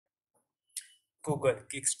Google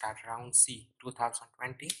Kickstart Round C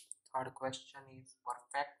 2020. Third question is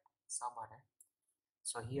perfect subarray.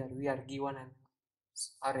 So here we are given an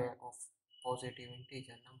array of positive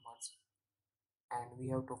integer numbers and we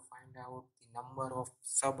have to find out the number of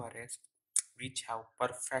subarrays which have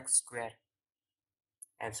perfect square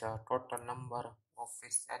as a total number of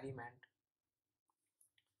its element.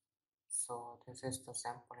 So this is the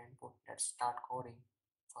sample input. Let's start coding.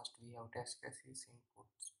 First we have test cases input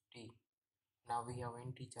t. Now we have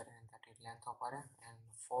integer and that is length of array and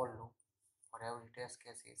for loop for every test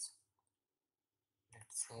cases.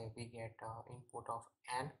 Let's say we get input of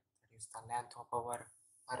n, that is the length of our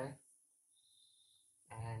array,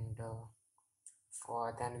 and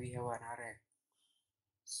for then we have an array,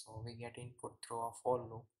 so we get input through a for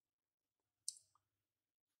loop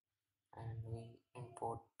and we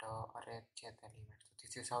import array j element. So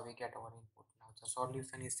this is how we get our input. Now the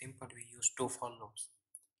solution is simple. We use two for loops.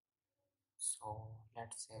 So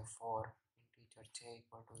let's say for integer j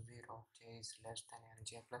equal to 0, j is less than n,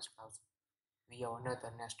 j plus plus, we have another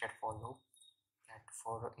nested for loop that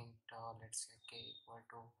for int let's say k equal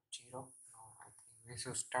to 0. No, I think we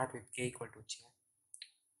should start with k equal to j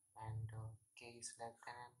and k is less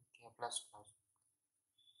than n, k plus plus,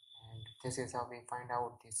 and this is how we find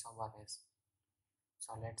out the subarrays.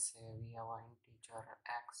 So let's say we have an integer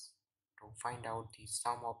x to find out the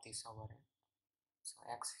sum of the subarray. So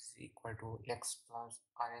x is equal to x plus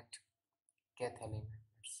rh kth element,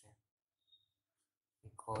 let's say,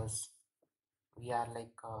 because we are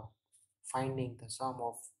like finding the sum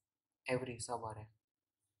of every subarray.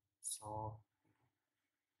 So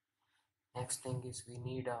next thing is we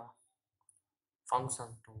need a function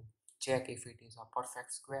to check if it is a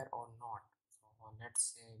perfect square or not. So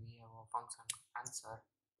let's say we have a function answer.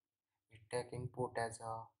 We take input as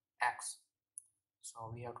a x.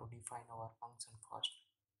 So we have to define our function first.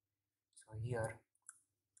 So here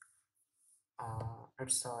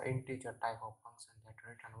it's an integer type of function that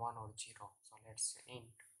return 1 or 0. So let's say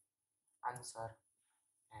int answer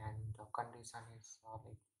and the condition is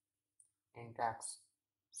like int x.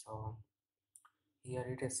 So here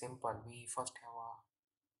it is simple. We first have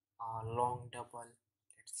a long double,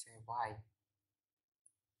 let's say y,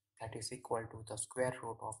 that is equal to the square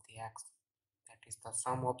root of the x, that is the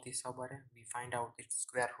sum of the subarray. We find out its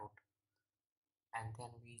square root and then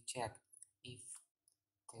we check if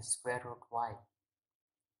the square root y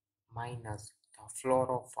minus the floor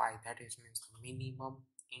of y, that is means the minimum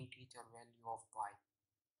integer value of y,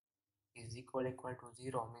 is equal to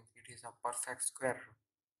 0, means it is a perfect square root,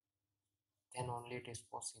 then only it is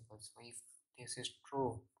possible. So if this is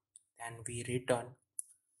true, then we return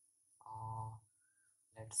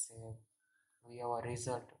let's say we have a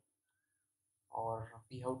result or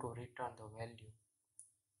we have to return the value.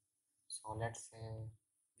 So let's say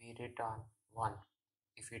we return 1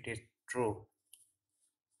 if it is true,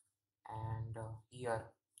 and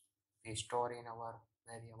here we store in our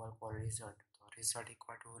variable called result. So result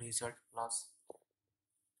equal to result plus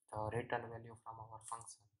the return value from our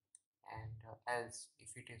function, and else if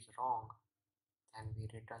it is wrong then we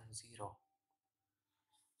return 0.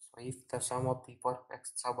 So if the sum of the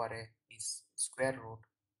perfect subarray is square root,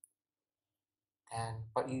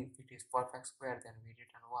 then but if it is perfect square then we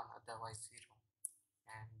return 1, otherwise 0,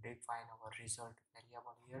 and define our result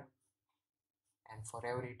variable here, and for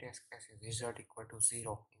every test case result equal to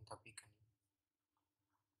 0 in the beginning,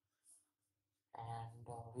 and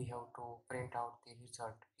we have to print out the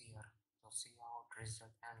result here. So see out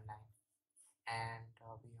result and line, and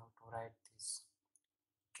we have to write this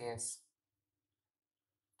case,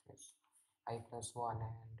 this I plus 1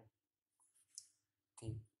 and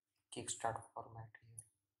the kickstart format here,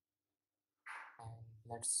 and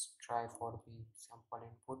let's try for the sample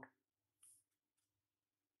input,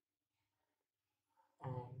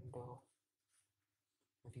 and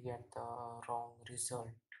we get the wrong result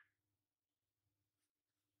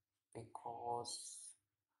because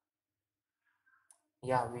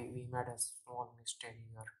yeah, we made a small mistake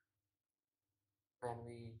here. When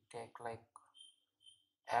we take like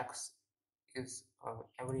x is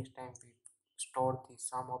every time we store the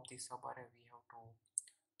sum of the subarray, we have to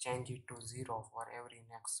change it to 0 for every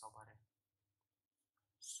next subarray.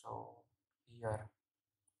 So here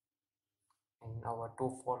in our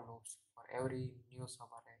two for loops, for every new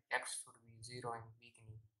subarray x should be 0 in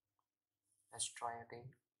beginning. Let's try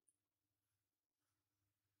again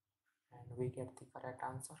and we get the correct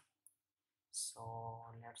answer.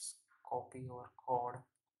 So let's copy our code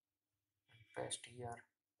and paste here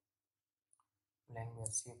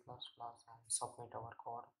language C++ and submit our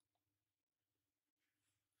code.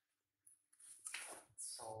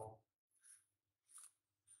 So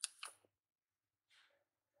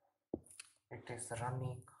it is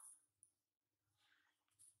running.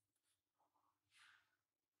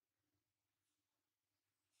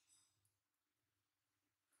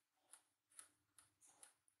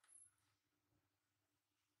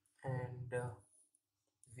 And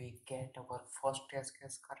we get our first test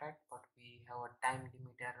case correct, but we have a time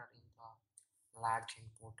limit error in the large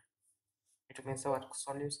input. It means our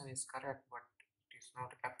solution is correct, but it is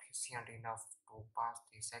not efficient enough to pass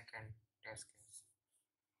the second test case.